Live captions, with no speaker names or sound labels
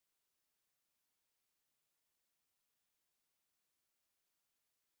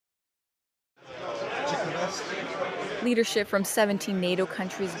Leadership from 17 NATO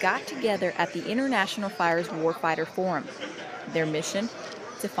countries got together at the International Fires Warfighter Forum. Their mission?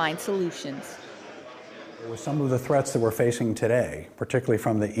 To find solutions. With some of the threats that we're facing today, particularly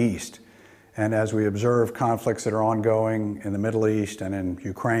from the East, and as we observe conflicts that are ongoing in the Middle East and in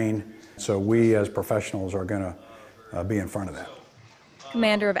Ukraine, so we as professionals are going to be in front of that.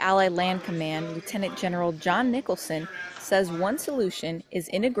 Commander of Allied Land Command, Lieutenant General John Nicholson, says one solution is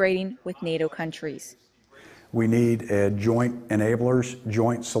integrating with NATO countries. We need joint enablers,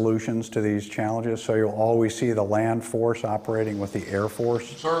 joint solutions to these challenges, so you'll always see the land force operating with the Air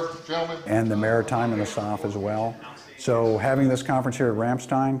Force and the maritime and the SOF as well. So having this conference here at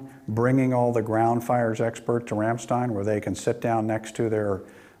Ramstein, bringing all the ground fires experts to Ramstein where they can sit down next to their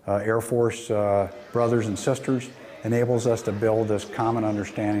Air Force brothers and sisters enables us to build this common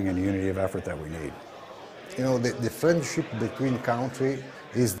understanding and unity of effort that we need. You know, the friendship between countries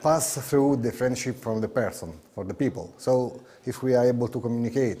is passed through the friendship from the person, for the people. So if we are able to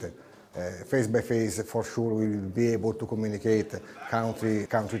communicate face by face, for sure we will be able to communicate country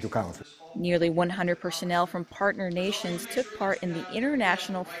to country. Nearly 100 personnel from partner nations took part in the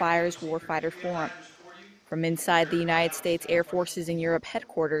International Fires Warfighter Forum. From inside the United States Air Forces in Europe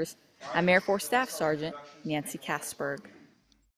headquarters, I'm Air Force Staff Sergeant Nancy Kasberg.